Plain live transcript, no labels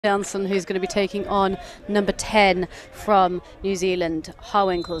Janssen, who's going to be taking on number 10 from New Zealand,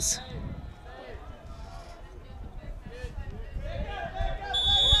 Harwinkels.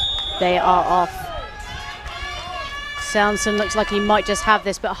 They are off. Janssen looks like he might just have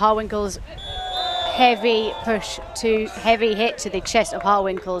this, but Harwinkels, heavy hit to the chest of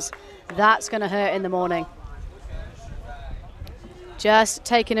Harwinkels. That's going to hurt in the morning. Just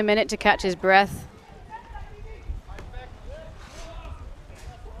taking a minute to catch his breath.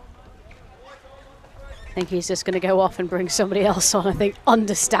 I think he's just going to go off and bring somebody else on, I think,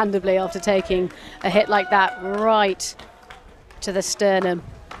 understandably, after taking a hit like that right to the sternum.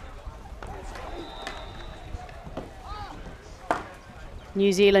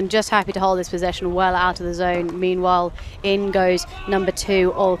 New Zealand just happy to hold this possession well out of the zone. Meanwhile, in goes number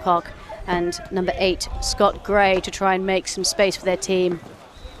 2, Alcock, and number 8, Scott Gray, to try and make some space for their team.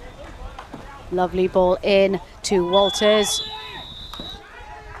 Lovely ball in to Walters.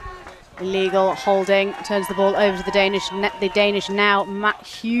 Illegal holding, turns the ball over to the Danish. The Danish now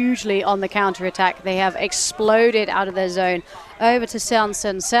hugely on the counter-attack. They have exploded out of their zone. Over to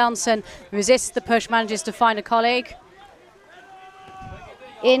Janssen. Janssen resists the push, manages to find a colleague.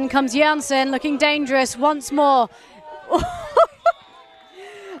 In comes Janssen, looking dangerous once more.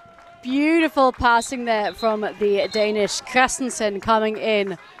 Beautiful passing there from the Danish. Christensen coming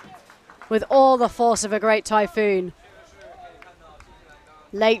in with all the force of a great typhoon.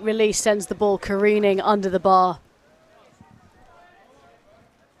 Late release sends the ball careening under the bar.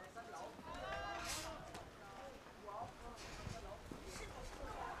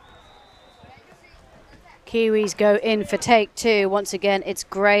 Kiwis go in for take 2. Once again, it's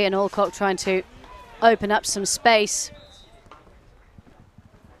Gray and Alcock trying to open up some space.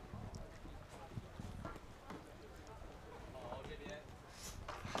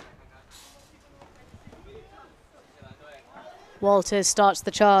 Walters starts the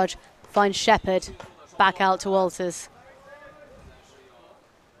charge, finds Shepherd, back out to Walters.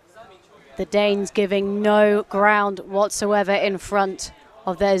 The Danes giving no ground whatsoever in front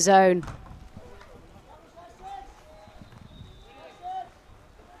of their zone.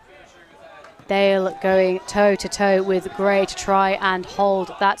 Dale going toe-to-toe with Gray to try and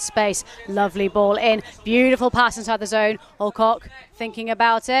hold that space. Lovely ball in, beautiful pass inside the zone. Alcock thinking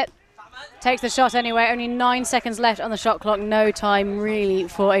about it. Takes the shot anyway, only 9 seconds left on the shot clock. No time really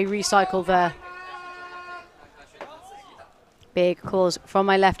for a recycle there. Big calls from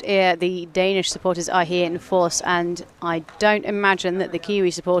my left ear. The Danish supporters are here in force, and I don't imagine that the Kiwi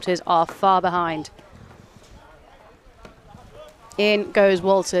supporters are far behind. In goes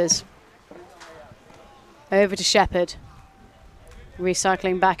Walters. Over to Shepherd.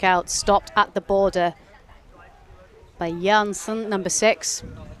 Recycling back out, stopped at the border by Janssen, number 6.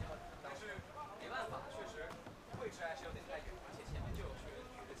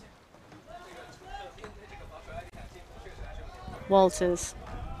 Walters.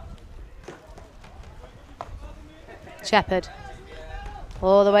 Shepherd.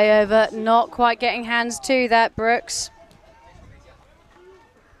 All the way over, not quite getting hands to that, Brooks.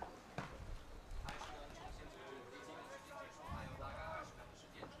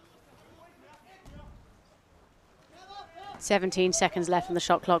 "17 seconds left on the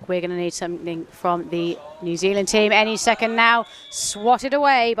shot clock. We're going to need something from the New Zealand team any second now. Swatted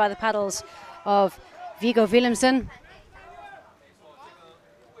away by the paddles of Viggo Willemsen.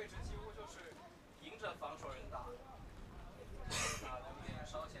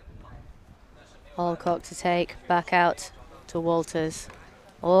 Alcock to take, back out to Walters.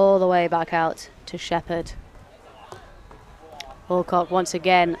 All the way back out to Shepherd. Alcock once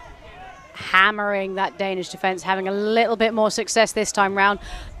again hammering that Danish defence, having a little bit more success this time round.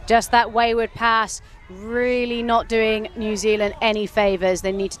 Just that wayward pass, really not doing New Zealand any favours.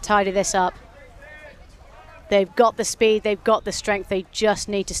 They need to tidy this up. They've got the speed, they've got the strength, they just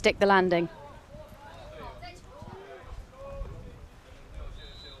need to stick the landing.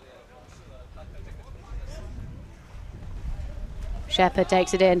 Shepherd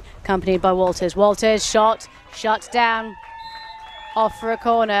takes it in, accompanied by Walters. Walters, shot, shuts down, off for a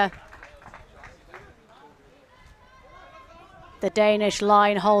corner. The Danish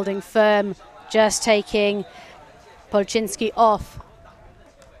line holding firm, just taking Polczynski off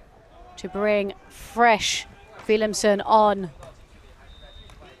to bring fresh Willemsen on.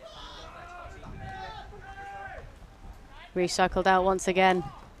 Recycled out once again.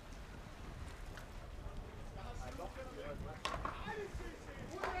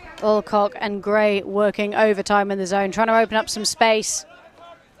 Alcock and Gray working overtime in the zone, trying to open up some space.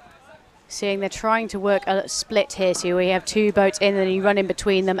 Seeing they're trying to work a split here, so we have 2 boats in and you run in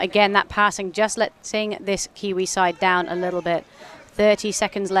between them. Again, that passing just letting this Kiwi side down a little bit. 30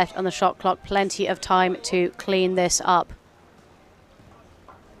 seconds left on the shot clock. Plenty of time to clean this up.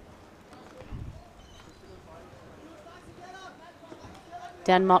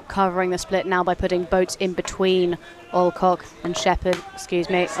 Denmark covering the split now by putting boats in between Alcock and Shepherd,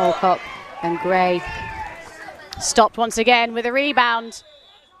 Alcock and Gray. Stopped once again with a rebound.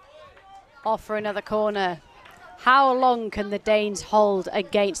 Off for another corner. How long can the Danes hold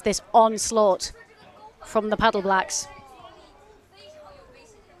against this onslaught from the Paddle Blacks?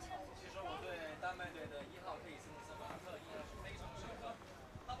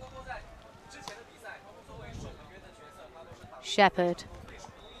 Shepherd.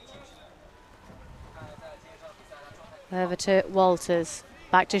 Over to Walters.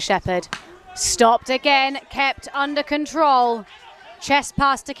 Back to Shepherd. Stopped again, kept under control. Chest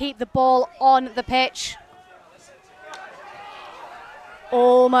pass to keep the ball on the pitch.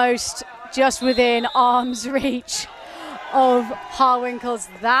 Almost just within arm's reach of Harwinkels.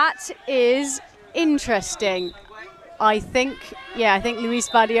 That is interesting. I think Luis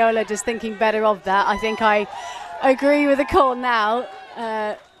Badiola just thinking better of that. I think I agree with the call now.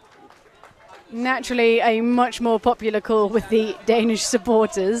 Naturally, a much more popular call with the Danish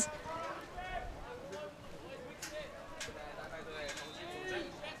supporters.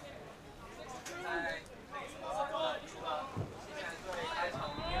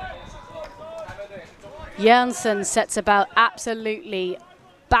 Janssen sets about absolutely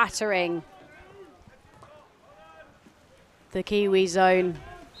battering the Kiwi zone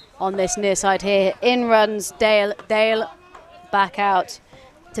on this near side here. In runs Dale. Dale back out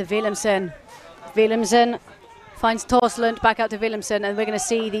to Willemsen. Willemsen finds Torsland, back out to Willemsen, and we're going to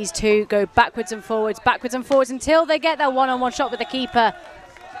see these two go backwards and forwards until they get that one-on-one shot with the keeper.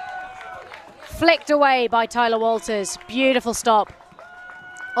 Flicked away by Tyler Walters. Beautiful stop.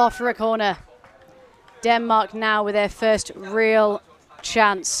 Off for a corner. Denmark now with their first real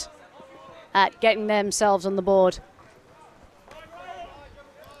chance at getting themselves on the board.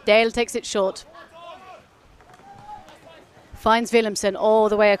 Dale takes it short. Finds Willemsen all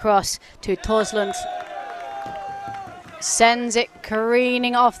the way across to Torsland. Sends it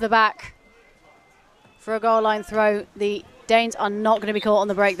careening off the back for a goal line throw. The Danes are not going to be caught on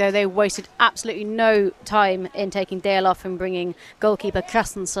the break though. They wasted absolutely no time in taking Dale off and bringing goalkeeper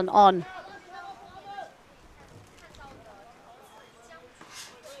Christensen on.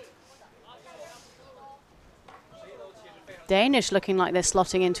 Danish looking like they're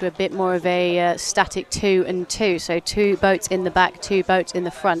slotting into a bit more of a static 2 and 2. So 2 boats in the back, 2 boats in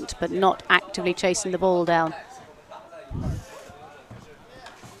the front, but not actively chasing the ball down.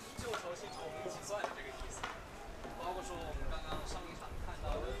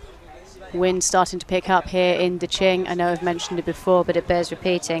 Wind starting to pick up here in Deqing. I know I've mentioned it before, but it bears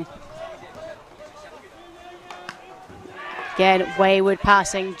repeating. Again, wayward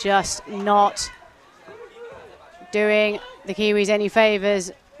passing, just not doing the Kiwis any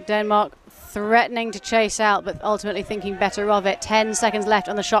favours. Denmark threatening to chase out, but ultimately thinking better of it. 10 seconds left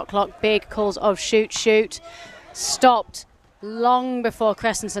on the shot clock. Big calls of shoot, shoot. Stopped long before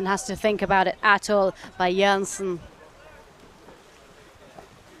Christensen has to think about it at all by Janssen.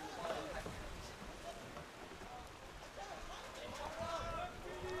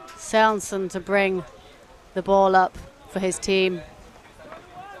 Sørensen to bring the ball up for his team.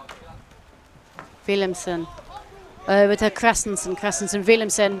 Willemsen over to Christensen.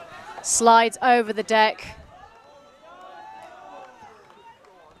 Willemsen slides over the deck.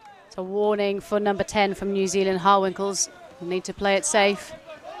 It's a warning for number 10 from New Zealand, Harwinkels. Need to play it safe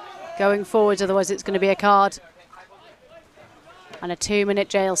going forwards, otherwise it's going to be a card and a 2-minute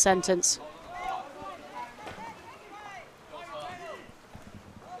jail sentence.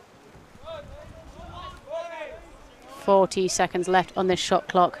 .40 seconds left on this shot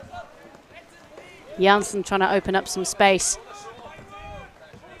clock. Janssen trying to open up some space.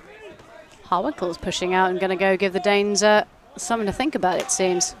 Harwinkels pushing out and going to go give the Danes something to think about, it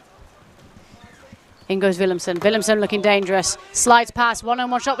seems. In goes Willemsen. Willemsen looking dangerous. Slides past,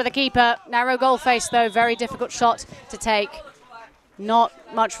 one-on-one shot with the keeper. Narrow goal face though, very difficult shot to take. Not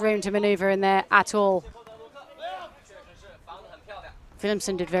much room to maneuver in there at all.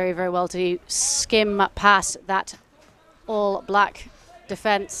 Willemsen did very, very well to skim past that all black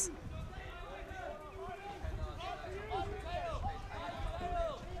defence.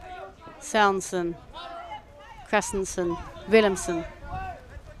 Sørensen, Christensen, Willemsen.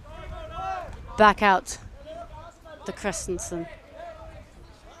 Back out to Christensen.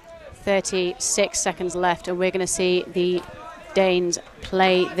 36 seconds left, and we're going to see the Danes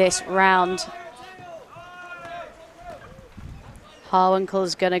play this round.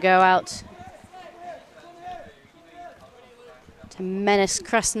 Harwinkels going to go out to Menace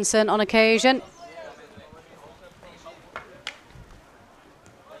Christensen on occasion.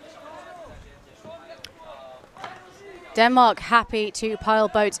 Denmark happy to pile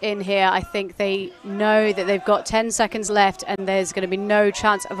boats in here. I think they know that they've got 10 seconds left and there's going to be no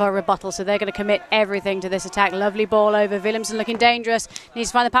chance of a rebuttal, so they're going to commit everything to this attack. Lovely ball over. Willemsen looking dangerous. Needs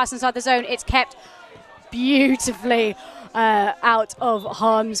to find the pass inside the zone. It's kept beautifully out of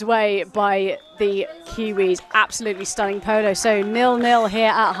harm's way by the Kiwis. Absolutely stunning Polo. So 0-0 here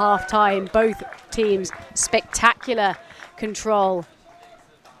at half-time. Both teams spectacular control.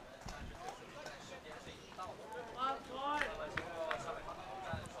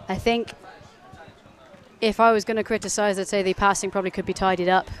 I think if I was going to criticise, I'd say the passing probably could be tidied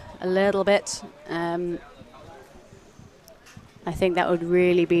up a little bit. I think that would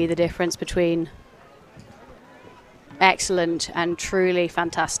really be the difference between excellent and truly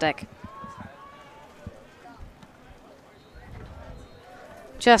fantastic.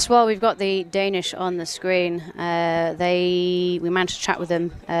 Just while we've got the Danish on the screen, we managed to chat with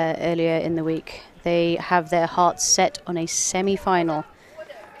them earlier in the week. They have their hearts set on a semi-final,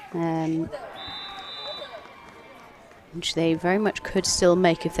 which they very much could still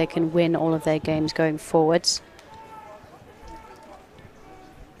make if they can win all of their games going forwards.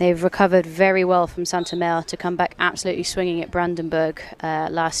 They've recovered very well from Saint-Omer to come back absolutely swinging at Brandenburg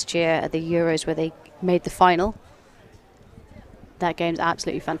last year at the Euros, where they made the final. That game's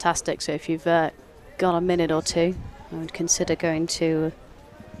absolutely fantastic, so if you've got a minute or two, I would consider going to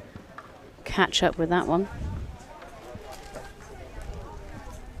catch up with that one.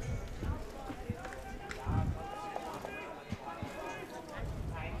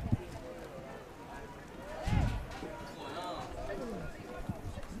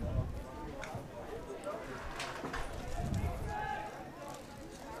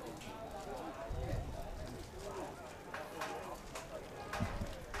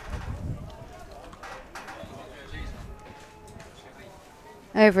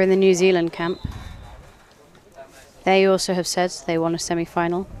 Over in the New Zealand camp, they also have said they want a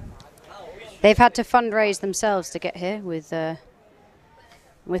semi-final. They've had to fundraise themselves to get here, with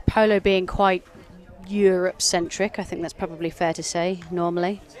Polo being quite Europe-centric. I think that's probably fair to say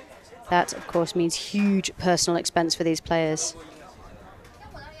normally. That, of course, means huge personal expense for these players.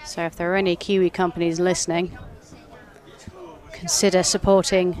 So if there are any Kiwi companies listening, consider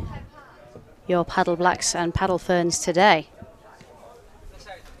supporting your Paddle Blacks and Paddle Ferns today.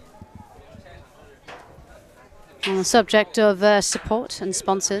 On the subject of support and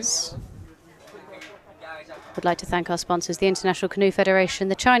sponsors, I'd like to thank our sponsors, the International Canoe Federation,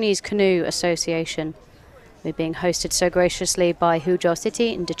 the Chinese Canoe Association. We're being hosted so graciously by Huzhou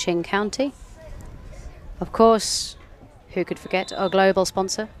City in Deqing County. Of course, who could forget our global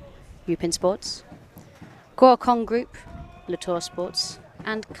sponsor, Upin Sports, Guokong Group, Latour Sports,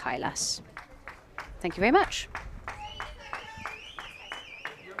 and Kailas. Thank you very much.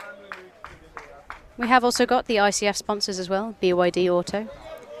 We have also got the ICF sponsors as well, BYD Auto.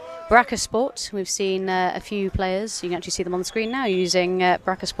 Bracca Sport, we've seen a few players, you can actually see them on the screen now, using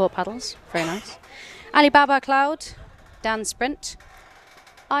Bracca Sport paddles, very nice. Alibaba Cloud, Dan Sprint,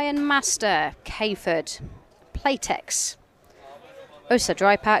 Iron Master, Kayford, Playtex, Osa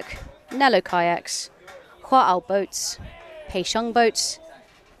Dry Pack, Nello Kayaks, Huaao Boats, Peixiong Boats,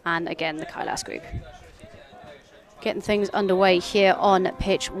 and again the Kailas Group. Getting things underway here on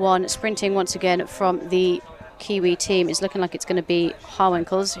pitch one. Sprinting once again from the Kiwi team. It's looking like it's going to be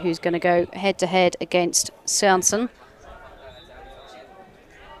Harwinkels who's going to go head-to-head against Sørensen.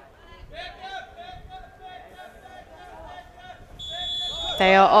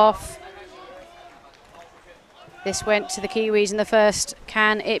 They are off. This went to the Kiwis in the first.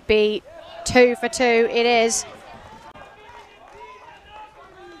 Can it be 2 for 2? It is.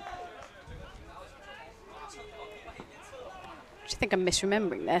 I think I'm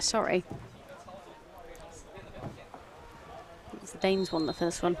misremembering there, sorry. The Danes won the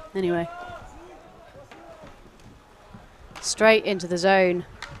first one. Anyway. Straight into the zone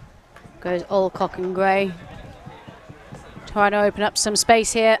goes Alcock and Gray. Trying to open up some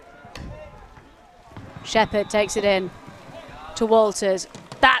space here. Shepherd takes it in to Walters.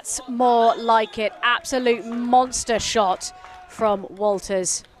 That's more like it. Absolute monster shot from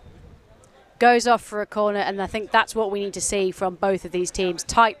Walters. Goes off for a corner, and I think that's what we need to see from both of these teams.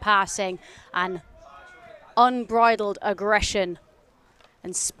 Tight passing and unbridled aggression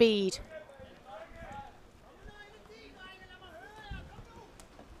and speed.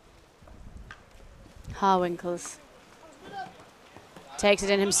 Harwinkels takes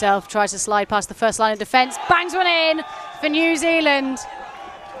it in himself, tries to slide past the first line of defence, bangs one in for New Zealand.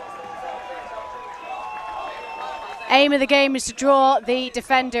 Aim of the game is to draw the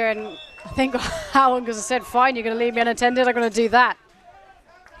defender, and I think Howard said, fine, you're going to leave me unattended, I'm going to do that.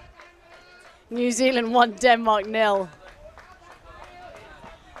 New Zealand 1, Denmark 0.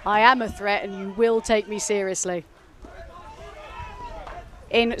 I am a threat and you will take me seriously.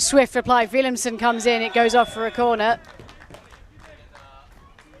 In swift reply, Willemsen comes in, it goes off for a corner.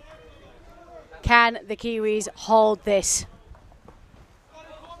 Can the Kiwis hold this?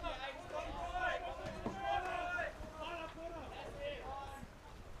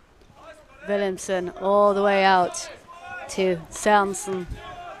 Willemsen all the way out to Sørensen.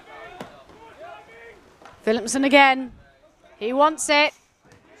 Willemsen again. He wants it.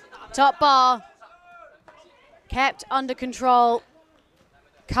 Top bar. Kept under control.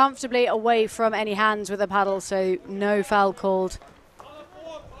 Comfortably away from any hands with the paddle, so no foul called.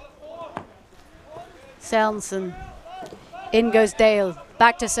 Sørensen. In goes Dale.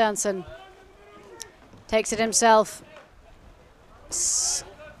 Back to Sørensen. Takes it himself.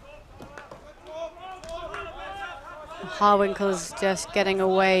 Harwinkle's just getting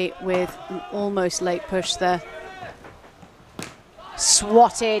away with an almost late push there.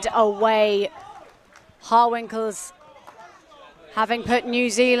 Swatted away. Harwinkle's having put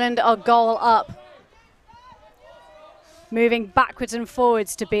New Zealand a goal up. Moving backwards and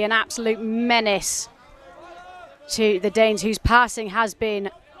forwards to be an absolute menace to the Danes, whose passing has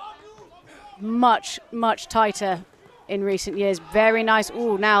been much, much tighter in recent years. Very nice.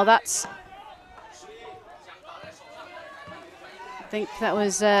 Ooh, now that's... I think that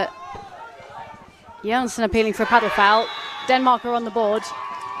was Janssen appealing for a paddle foul. Denmark are on the board.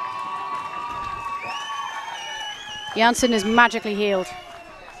 Janssen is magically healed.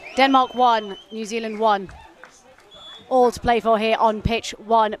 Denmark 1, New Zealand 1. All to play for here on pitch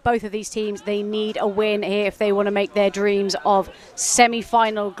 1. Both of these teams, they need a win here if they want to make their dreams of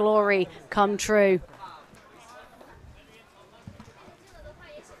semi-final glory come true.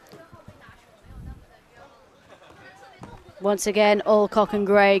 Once again, Alcock and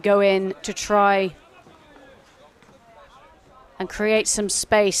Gray go in to try and create some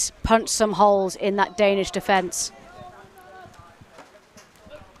space, punch some holes in that Danish defence.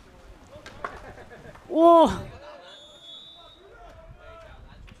 Whoa!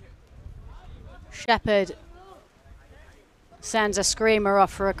 Shepherd sends a screamer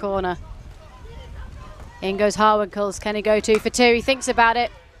off for a corner. In goes Harwinkles. Can he go 2 for 2? He thinks about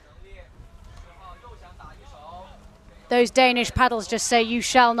it. Those Danish paddles just say, you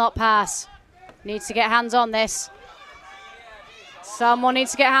shall not pass. Needs to get hands on this. Someone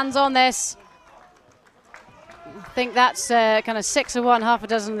needs to get hands on this. I think that's kind of 6 of one, half a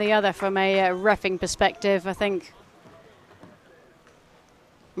dozen of the other from a reffing perspective. I think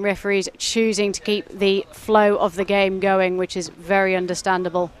referees choosing to keep the flow of the game going, which is very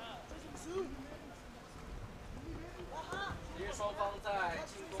understandable.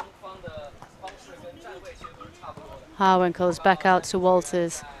 Harwinkle's back out to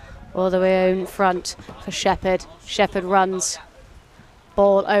Walters, all the way in front for Shepherd. Shepherd runs.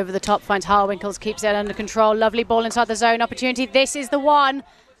 Ball over the top, finds Harwinkles, keeps it under control. Lovely ball inside the zone opportunity. This is the one.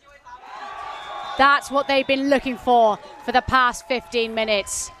 That's what they've been looking for the past 15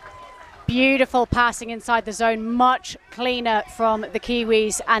 minutes. Beautiful passing inside the zone, much cleaner from the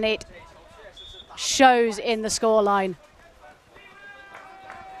Kiwis, and it shows in the scoreline.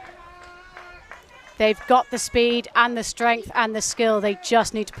 They've got the speed and the strength and the skill. They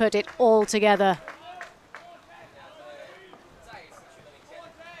just need to put it all together.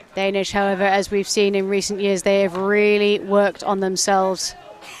 Danish, however, as we've seen in recent years, they have really worked on themselves.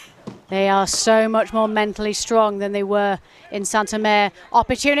 They are so much more mentally strong than they were in Saint-Omer.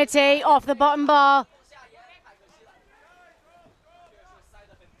 Opportunity off the bottom bar.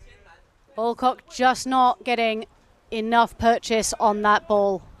 Alcock just not getting enough purchase on that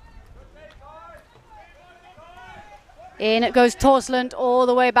ball. In it goes Torsland all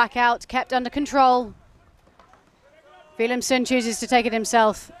the way back out, kept under control. Willemsen chooses to take it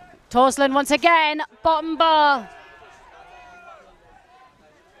himself. Torsland once again, bottom bar.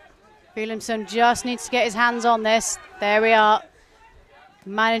 Willemsen just needs to get his hands on this. There we are.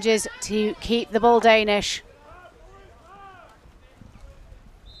 Manages to keep the ball Danish.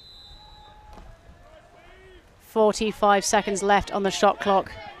 .45 seconds left on the shot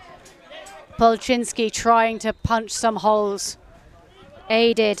clock. Polchinski trying to punch some holes,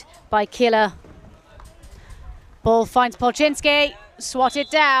 aided by Killer. Ball finds Polchinski, swatted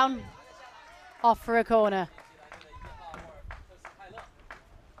down, off for a corner.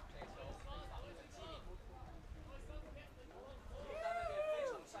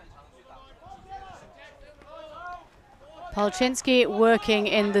 Polchinski working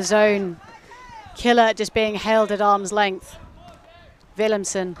in the zone, Killer just being held at arm's length.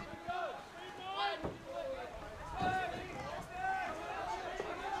 Willemsen.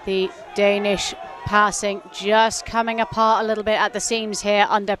 The Danish passing just coming apart a little bit at the seams here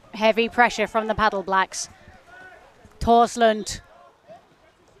under heavy pressure from the paddle blacks. Torslund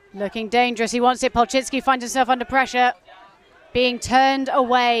looking dangerous. He wants it. Polchinski finds himself under pressure, being turned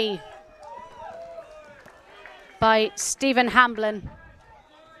away by Stephen Hamblin.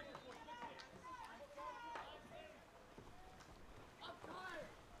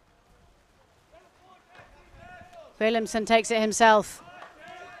 Willemsen takes it himself.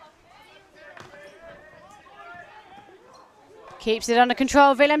 Keeps it under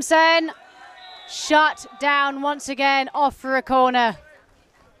control. Willemsen shut down once again, off for a corner.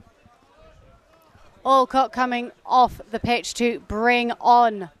 Alcock coming off the pitch to bring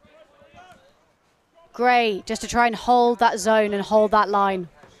on Gray, just to try and hold that zone and hold that line.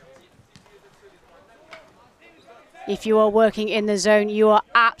 If you are working in the zone, you are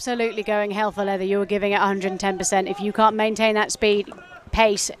absolutely going hell for leather. You are giving it 110%. If you can't maintain that speed,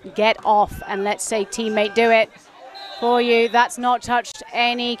 pace, get off and let's say teammate do it for you. That's not touched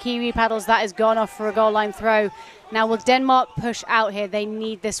any Kiwi paddles. That has gone off for a goal line throw. Now will Denmark push out here? They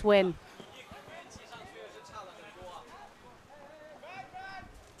need this win.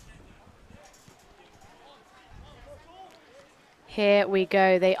 Here we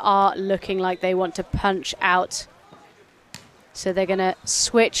go. They are looking like they want to punch out. So they're going to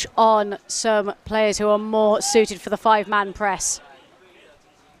switch on some players who are more suited for the 5-man press.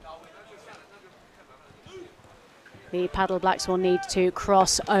 The paddle blacks will need to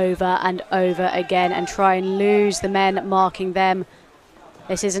cross over and over again and try and lose the men marking them.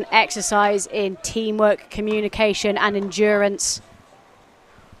 This is an exercise in teamwork, communication and endurance.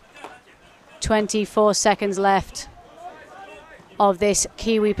 24 seconds left of this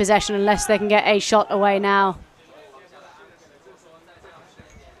Kiwi possession unless they can get a shot away now.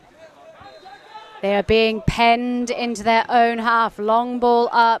 They are being penned into their own half. Long ball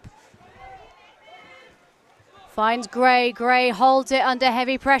up. Finds Gray. Gray holds it under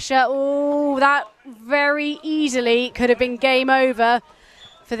heavy pressure. Oh, that very easily could have been game over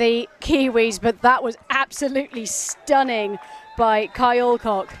for the Kiwis, but that was absolutely stunning by Kai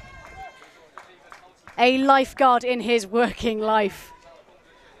Alcock. A lifeguard in his working life,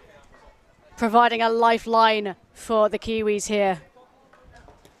 providing a lifeline for the Kiwis here.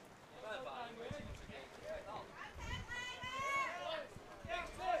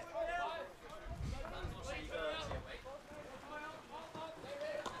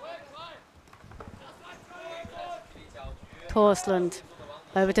 Torslund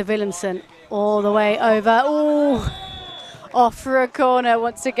over to Willemsen, all the way over. Ooh, off for a corner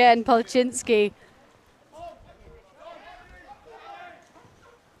once again, Polchinski.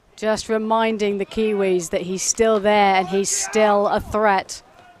 Just reminding the Kiwis that he's still there and he's still a threat.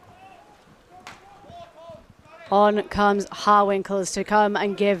 On comes Harwinkels to come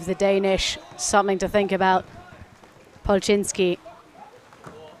and give the Danish something to think about. Polchinski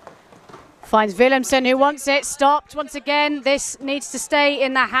finds Willemsen, who wants it, stopped once again. This needs to stay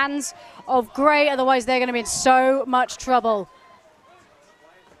in the hands of Gray, otherwise they're going to be in so much trouble.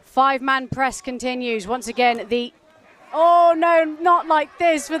 5-man press continues. Once again, oh no, not like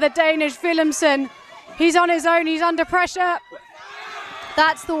this for the Danish Willemsen. He's on his own, he's under pressure.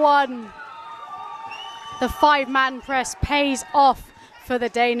 That's the one. The 5-man press pays off for the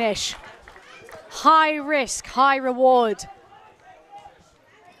Danish. High risk, high reward.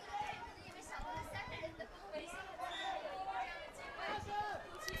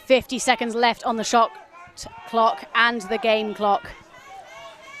 50 seconds left on the shot clock and the game clock.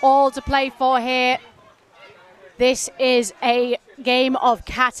 All to play for here. This is a game of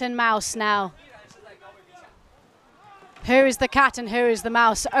cat and mouse now. Who is the cat and who is the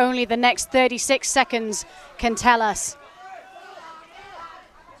mouse? Only the next 36 seconds can tell us.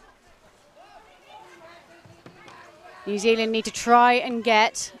 New Zealand need to try and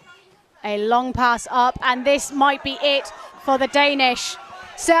get a long pass up, and this might be it for the Danish.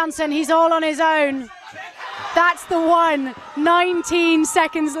 Sørensen, he's all on his own. That's the one. 19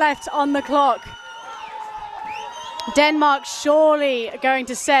 seconds left on the clock. Denmark surely going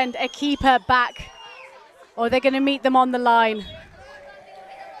to send a keeper back, or they're going to meet them on the line.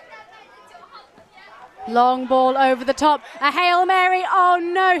 Long ball over the top. A Hail Mary. Oh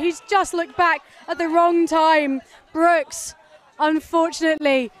no, he's just looked back at the wrong time. Brooks,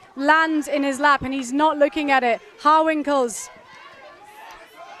 unfortunately, lands in his lap and he's not looking at it. Harwinkels.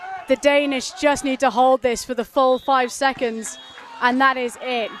 The Danish just need to hold this for the full 5 seconds, and that is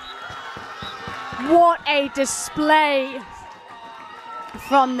it. What a display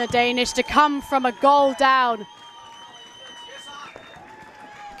from the Danish to come from a goal down.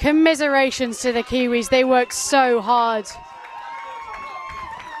 Commiserations to the Kiwis, they worked so hard.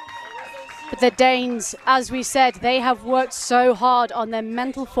 But the Danes, as we said, they have worked so hard on their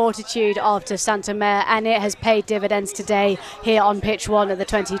mental fortitude after Saint-Omer, and it has paid dividends today here on pitch 1 of the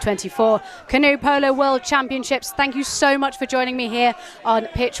 2024 Canoe Polo World Championships. Thank you so much for joining me here on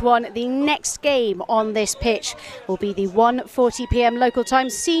pitch 1. The next game on this pitch will be the 1:40 p.m. local time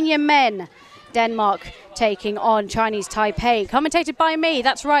senior men. Denmark taking on Chinese Taipei, commentated by me.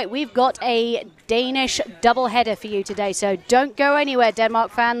 That's right, we've got a Danish doubleheader for you today, so don't go anywhere,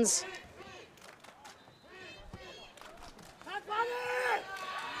 Denmark fans.